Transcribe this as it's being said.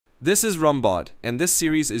This is Rumbot, and this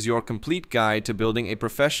series is your complete guide to building a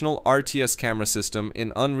professional RTS camera system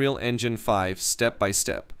in Unreal Engine 5 step by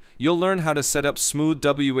step. You'll learn how to set up smooth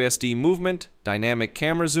WSD movement, dynamic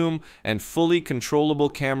camera zoom, and fully controllable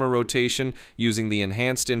camera rotation using the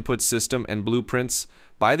enhanced input system and blueprints.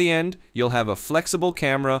 By the end, you'll have a flexible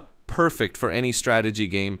camera, perfect for any strategy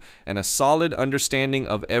game, and a solid understanding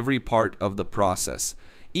of every part of the process.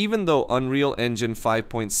 Even though Unreal Engine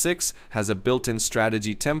 5.6 has a built-in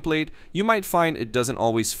strategy template, you might find it doesn't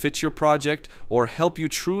always fit your project or help you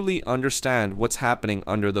truly understand what's happening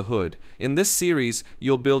under the hood. In this series,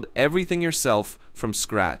 you'll build everything yourself from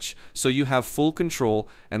scratch, so you have full control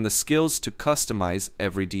and the skills to customize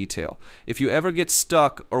every detail. If you ever get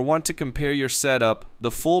stuck or want to compare your setup,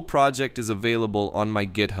 the full project is available on my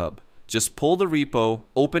GitHub. Just pull the repo,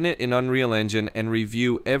 open it in Unreal Engine, and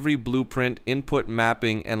review every blueprint, input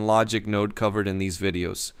mapping, and logic node covered in these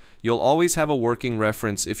videos. You'll always have a working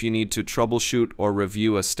reference if you need to troubleshoot or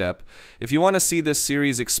review a step. If you want to see this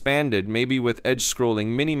series expanded, maybe with edge-scrolling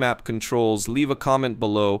minimap controls, leave a comment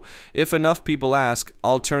below. If enough people ask,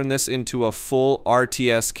 I'll turn this into a full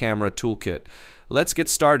RTS camera toolkit. Let's get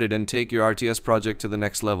started and take your RTS project to the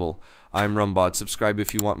next level. I'm Rumbot. Subscribe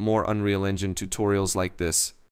if you want more Unreal Engine tutorials like this.